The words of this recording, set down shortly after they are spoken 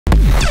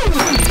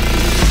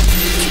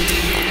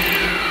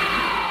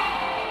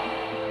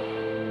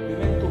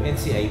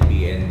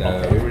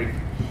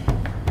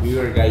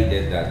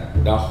said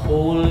that the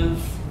whole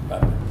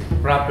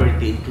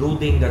property,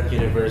 including that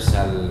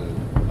Universal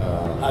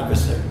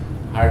Harvester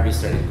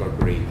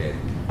Incorporated,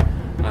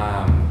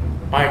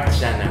 part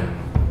siya ng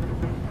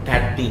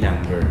CAD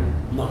number.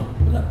 No,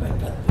 wala pa yung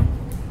CAD.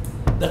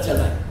 That's a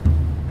lie.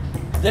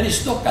 There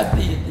is no CAD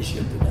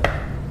issue to that.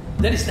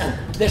 There is none.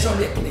 There's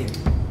only a claim.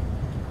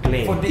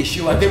 Claim. For the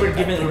issue. But they were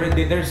given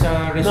already. There's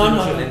a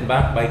resolution in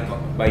back by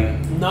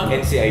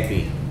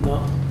NCIP.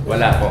 No.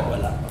 Wala po.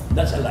 Wala po.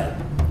 That's a lie.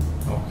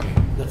 Okay.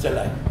 That's a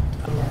lie.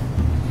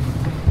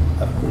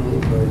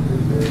 Approved by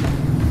the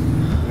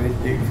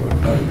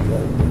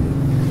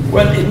 24,000.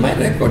 Well, in my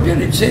record here,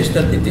 it says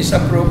that it is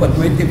approved but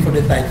waiting for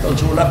the title.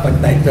 So wala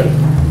pang title.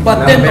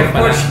 But then, of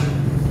course,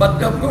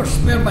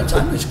 Mayor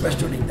Manzano is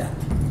questioning that.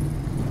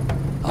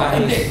 How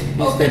can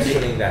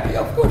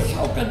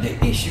they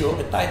issue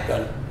a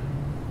title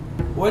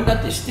when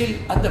that is still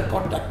under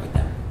contract with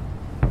them?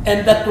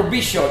 And that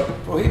provision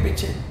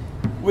prohibits it,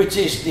 which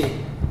is the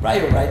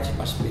prior rights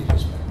must be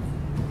respected.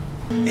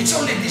 It's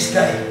only this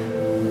guy.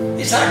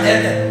 He's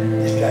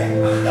hard-headed, this guy,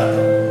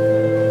 Datu.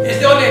 He's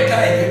the only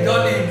guy, the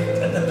only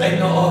that I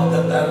know of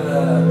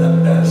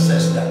that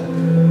says that.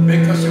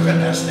 Because you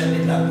can ask any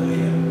Datu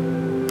here.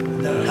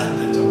 There are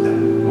hundreds of them.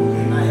 Okay.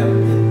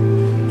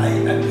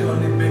 And I'm the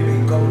only baby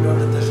governor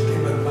that has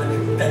given money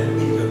 10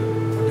 million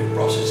for the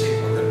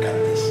processing of their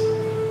candies.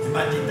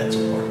 Imagine that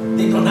support.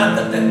 They don't have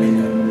that 10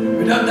 million.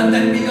 Without that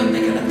 10 million,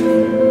 they cannot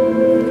clean.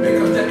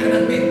 Because there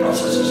cannot be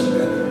processes of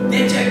that. The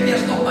HIP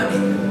has no money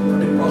for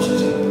the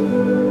processing.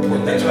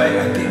 And that's why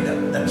I think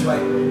that's why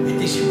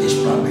it is in this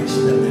province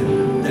that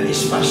there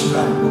is fast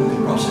track of the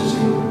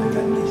processing of the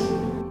candies.